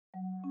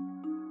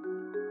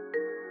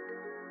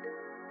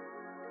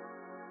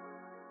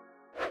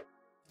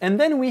And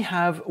then we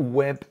have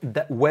web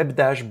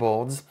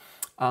dashboards.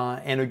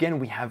 And again,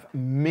 we have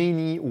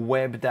many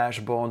web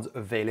dashboards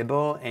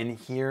available. And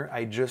here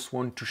I just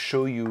want to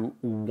show you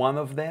one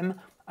of them.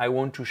 I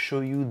want to show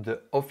you the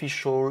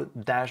official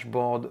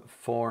dashboard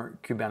for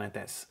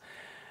Kubernetes.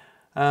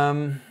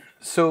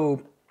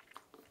 So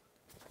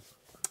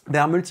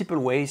there are multiple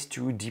ways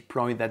to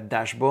deploy that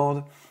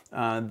dashboard.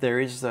 There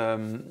is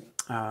the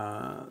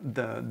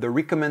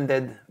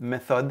recommended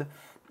method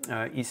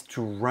is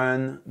to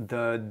run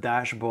the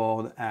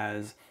dashboard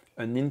as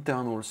an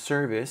internal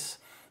service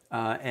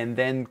and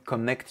then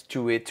connect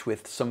to it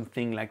with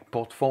something like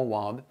port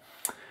forward.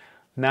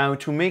 Now,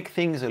 to make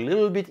things a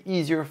little bit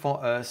easier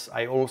for us,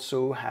 I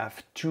also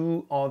have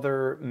two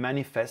other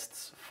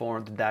manifests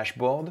for the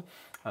dashboard.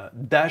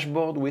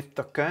 Dashboard with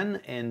token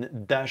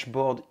and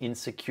dashboard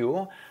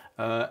insecure.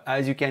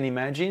 As you can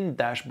imagine,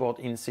 dashboard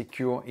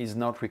insecure is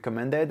not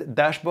recommended.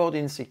 Dashboard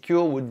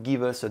insecure would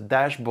give us a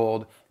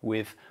dashboard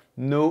with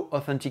no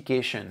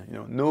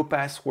authentication, no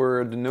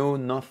password, no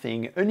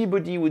nothing.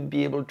 Anybody would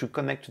be able to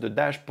connect to the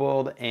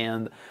dashboard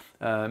and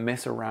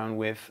mess around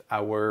with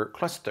our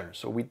cluster.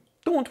 So we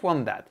don't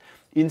want that.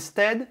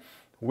 Instead,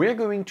 we're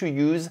going to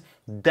use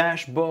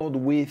dashboard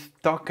with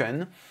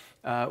token,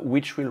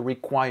 which will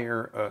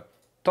require a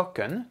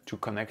token to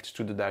connect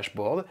to the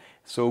dashboard.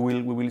 So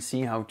we will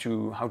see how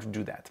to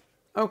do that.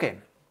 Okay.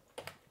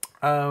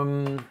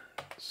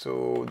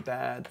 So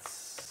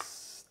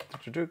that's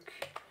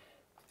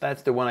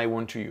the one I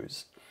want to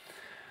use.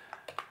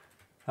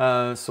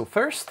 So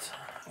first,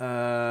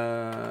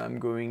 I'm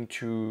going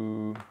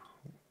to.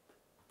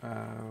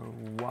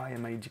 Why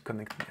am I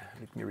disconnected?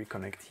 Let me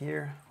reconnect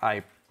here.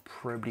 I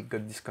probably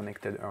got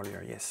disconnected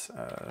earlier. Yes.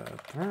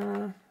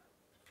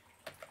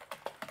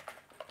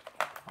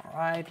 All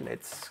right,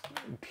 let's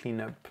clean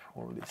up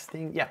all this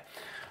thing. Yeah.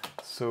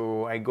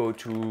 So I go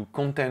to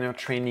container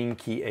training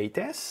key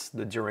 8s,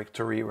 the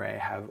directory where I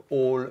have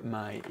all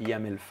my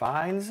YAML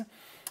files,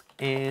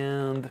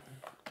 and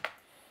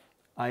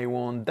I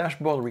want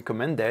dashboard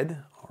recommended.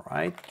 All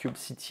right,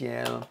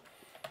 kubectl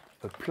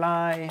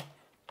apply.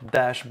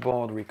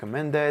 Dashboard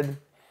recommended.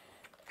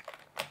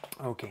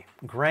 Okay,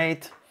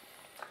 great.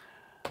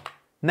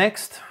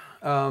 Next,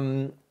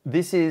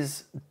 this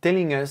is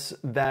telling us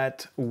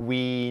that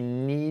we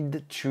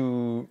need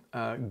to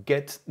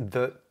get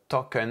the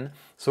token.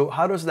 So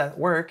how does that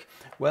work?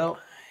 Well,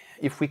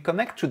 if we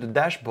connect to the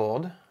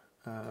dashboard,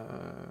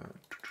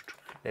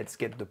 let's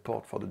get the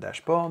port for the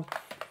dashboard.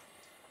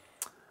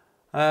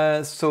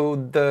 So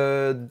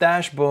the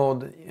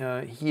dashboard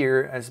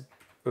here has,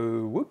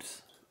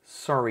 whoops.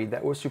 Sorry,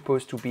 that was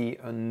supposed to be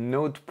a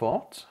node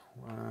port.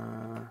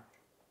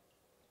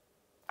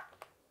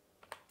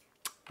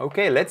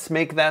 Okay, let's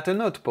make that a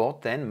node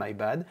port then, my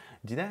bad.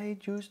 Did I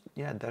use,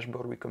 yeah,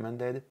 dashboard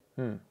recommended?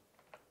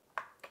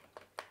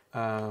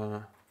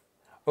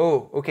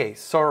 Oh, okay,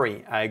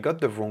 sorry, I got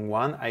the wrong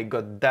one. I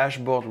got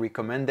dashboard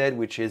recommended,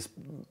 which is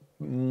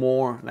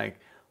more like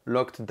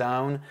locked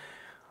down.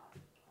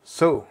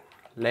 So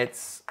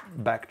let's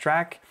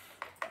backtrack.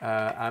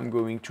 I'm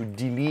going to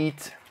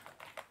delete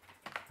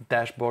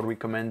dashboard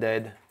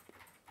recommended,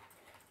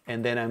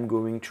 and then I'm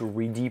going to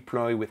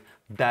redeploy with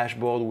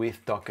dashboard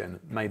with token.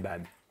 My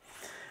bad.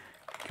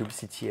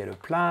 kubectl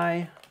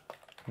apply,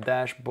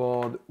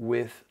 dashboard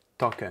with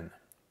token.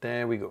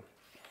 There we go.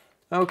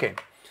 Okay.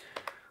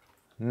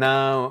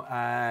 Now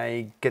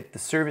I get the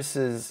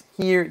services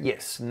here.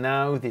 Yes,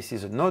 now this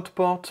is a node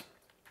port.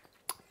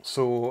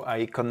 So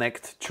I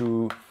connect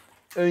to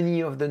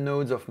any of the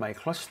nodes of my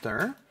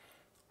cluster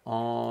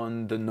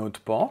on the node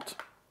port.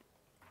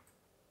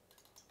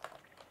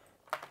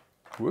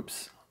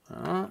 Whoops.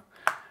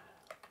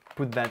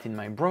 Put that in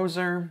my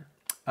browser.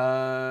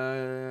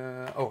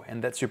 Oh,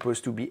 and that's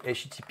supposed to be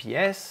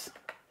HTTPS.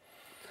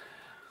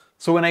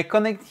 So when I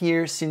connect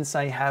here, since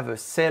I have a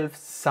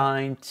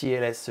self-signed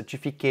TLS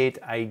certificate,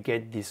 I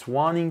get this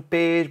warning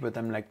page, but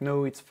I'm like,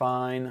 no, it's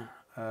fine.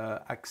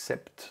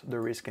 Accept the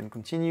risk and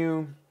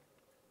continue.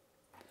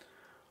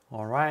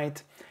 All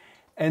right.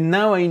 And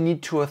now I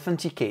need to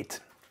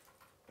authenticate.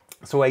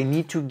 So I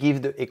need to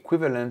give the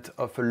equivalent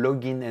of a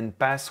login and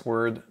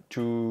password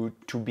to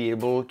be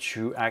able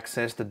to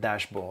access the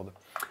dashboard.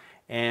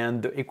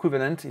 And the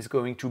equivalent is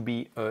going to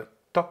be a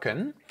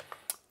token.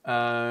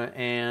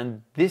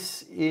 And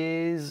this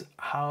is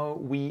how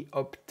we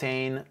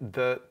obtain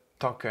the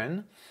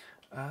token.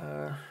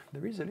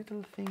 There is a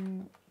little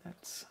thing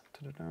that's...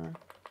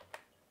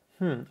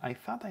 I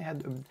thought I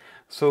had...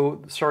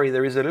 So, sorry,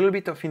 there is a little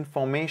bit of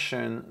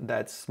information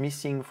that's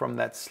missing from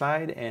that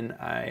slide, and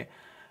I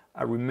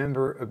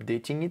remember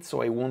updating it,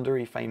 so I wonder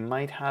if I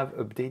might have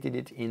updated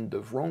it in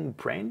the wrong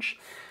branch.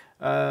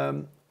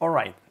 All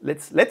right,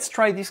 let's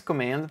try this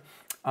command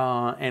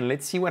and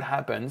let's see what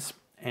happens.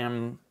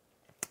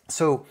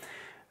 So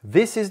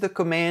this is the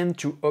command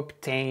to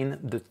obtain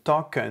the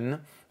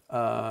token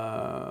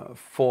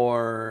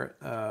for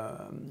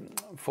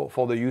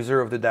the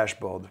user of the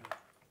dashboard.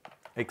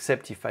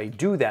 Except if I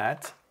do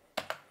that,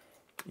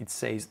 it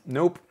says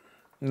nope,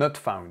 not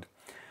found.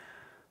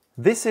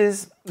 This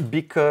is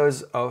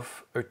because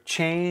of a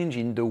change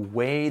in the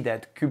way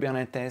that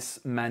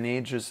Kubernetes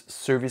manages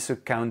service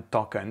account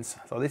tokens.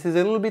 So this is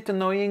a little bit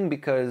annoying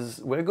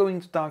because we're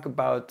going to talk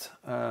about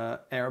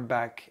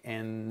airbag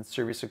and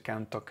service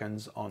account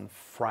tokens on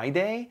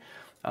Friday,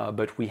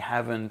 but we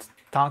haven't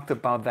talked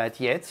about that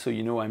yet. So,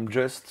 you know, I'm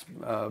just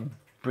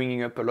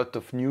bringing up a lot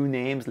of new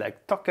names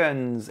like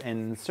tokens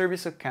and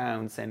service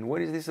accounts and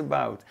what is this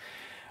about?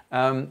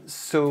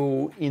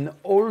 So in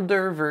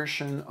older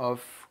version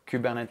of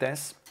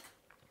Kubernetes,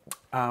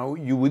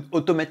 you would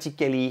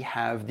automatically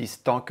have this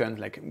token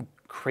like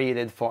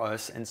created for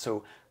us, and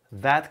so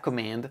that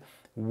command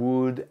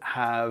would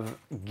have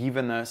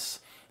given us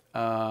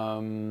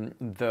the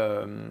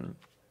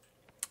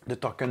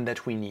token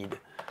that we need.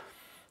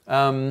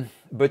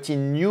 But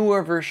in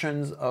newer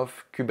versions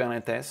of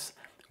Kubernetes,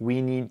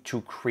 we need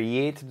to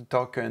create the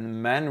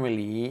token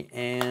manually,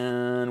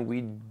 and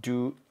we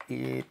do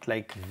it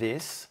like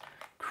this: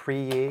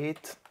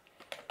 create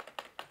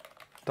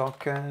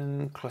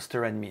token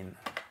cluster admin.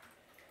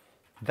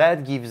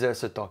 That gives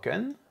us a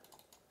token,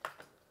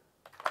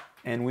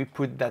 and we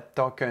put that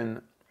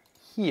token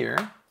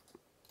here,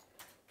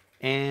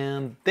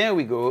 and there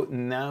we go.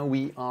 Now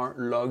we are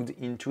logged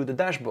into the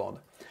dashboard.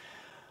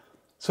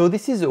 So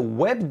this is a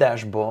web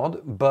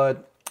dashboard,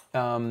 but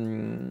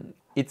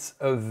it's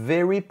a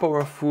very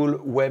powerful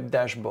web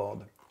dashboard.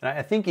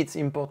 I think it's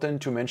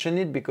important to mention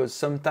it because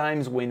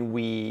sometimes when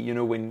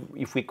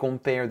if we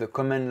compare the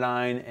command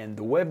line and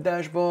the web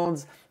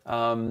dashboards,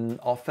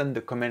 often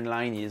the command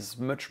line is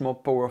much more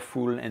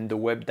powerful and the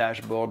web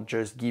dashboard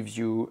just gives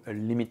you a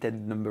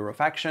limited number of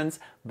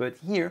actions. But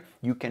here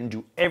you can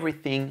do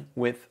everything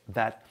with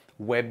that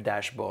web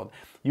dashboard.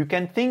 You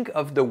can think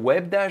of the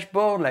web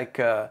dashboard like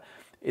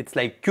it's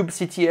like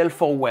kubectl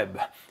for web.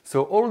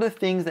 So all the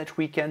things that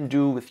we can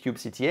do with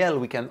kubectl,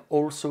 we can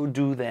also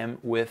do them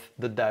with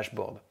the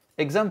dashboard.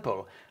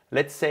 Example,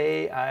 let's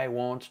say I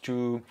want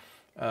to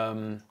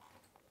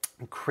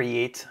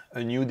create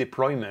a new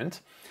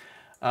deployment.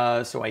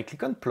 So I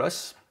click on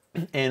plus,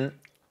 and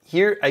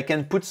here I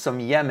can put some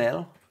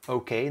YAML.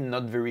 Okay,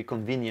 not very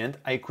convenient.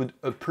 I could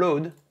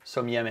upload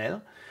some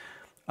YAML,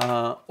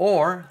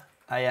 or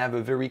I have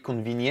a very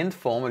convenient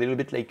form, a little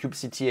bit like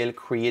kubectl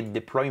create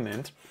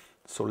deployment.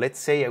 So let's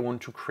say I want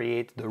to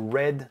create the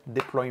red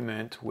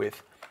deployment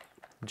with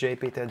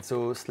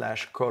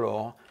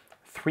jpetazzo/color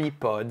 3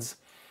 pods,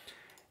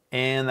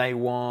 and I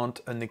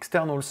want an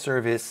external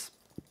service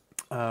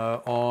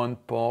on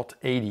port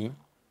 80,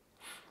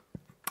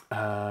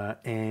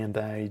 and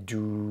I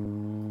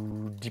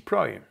do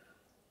deploy.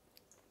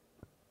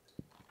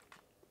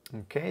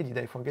 Okay, did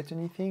I forget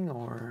anything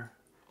or?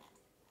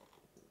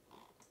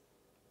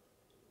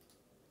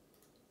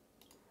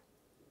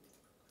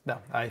 No,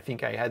 I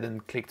think I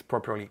hadn't clicked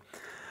properly.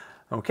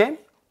 Okay,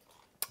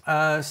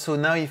 so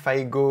now if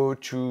I go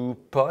to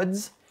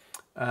pods,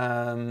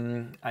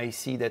 I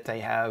see that I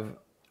have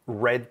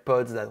red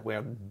pods that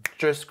were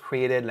just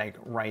created like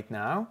right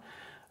now.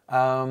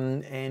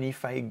 And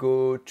if I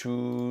go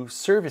to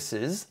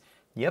services,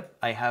 yep,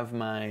 I have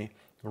my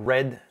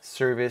red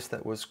service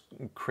that was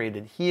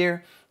created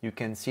here. You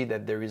can see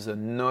that there is a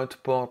node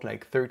port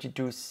like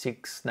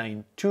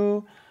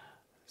 32692.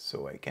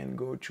 So I can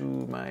go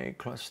to my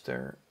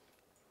cluster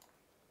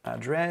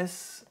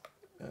address,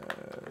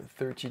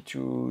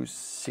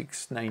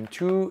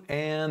 32692,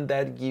 and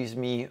that gives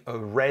me a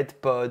red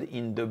pod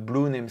in the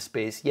blue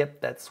namespace. Yep,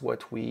 that's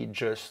what we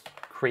just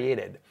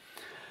created.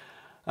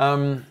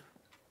 I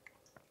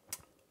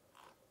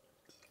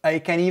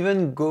can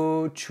even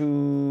go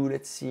to,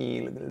 let's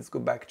see, let's go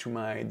back to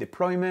my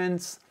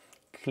deployments,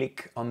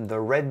 click on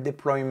the red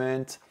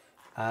deployment.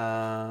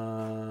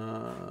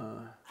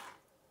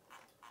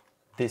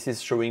 This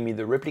is showing me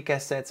the replica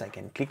sets. I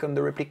can click on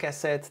the replica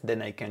set, then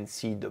I can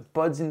see the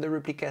pods in the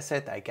replica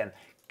set. I can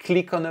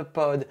click on a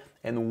pod,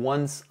 and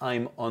once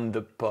I'm on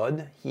the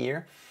pod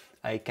here,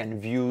 I can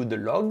view the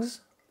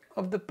logs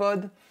of the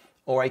pod,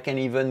 or I can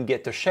even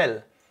get a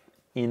shell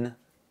in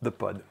the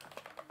pod.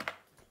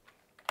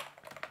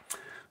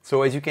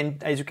 So as you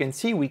can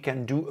see, we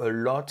can do a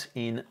lot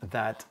in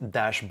that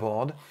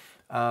dashboard.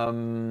 I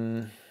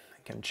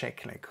can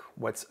check like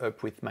what's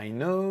up with my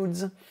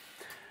nodes.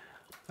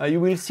 You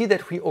will see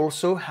that we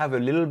also have a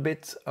little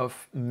bit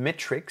of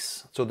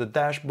metrics. So the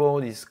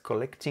dashboard is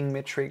collecting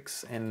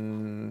metrics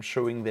and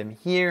showing them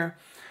here.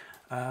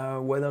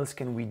 What else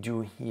can we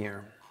do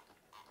here?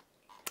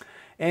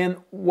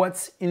 And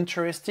what's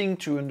interesting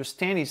to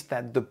understand is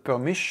that the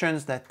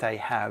permissions that I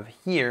have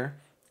here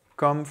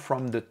come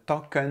from the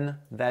token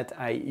that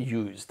I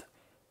used.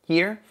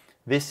 Here,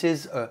 this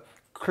is a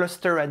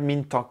cluster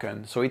admin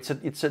token. So it's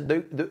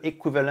the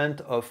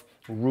equivalent of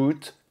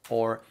root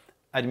or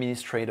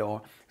administrator.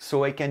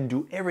 So I can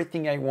do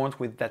everything I want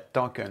with that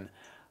token.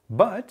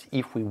 But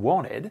if we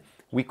wanted,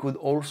 we could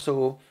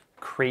also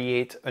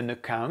create an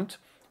account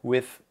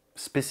with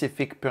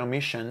specific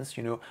permissions,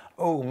 you know,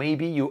 oh,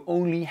 maybe you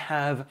only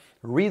have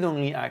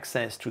read-only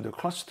access to the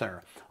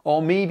cluster,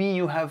 or maybe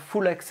you have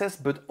full access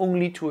but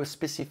only to a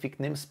specific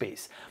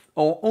namespace,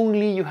 or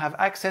only you have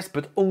access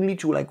but only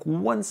to like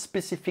one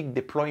specific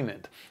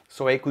deployment.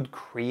 So I could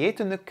create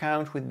an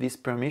account with these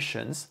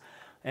permissions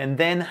and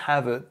then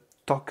have a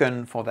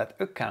token for that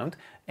account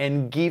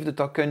and give the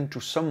token to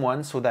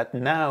someone so that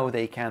now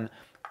they can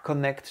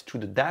connect to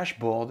the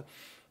dashboard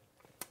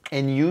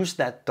and use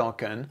that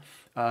token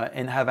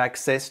and have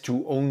access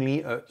to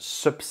only a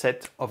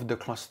subset of the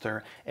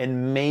cluster,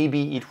 and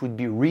maybe it would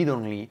be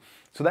read-only.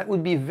 So that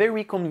would be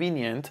very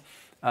convenient.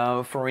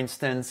 For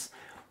instance,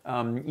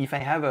 if I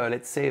have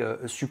let's say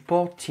a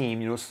support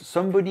team, you know,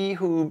 somebody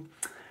who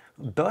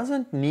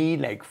doesn't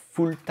need like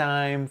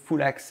full-time,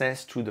 full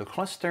access to the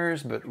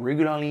clusters, but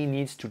regularly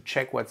needs to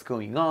check what's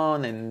going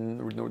on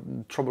and, you know,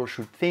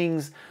 troubleshoot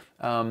things.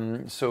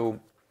 So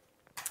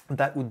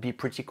that would be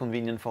pretty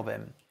convenient for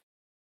them.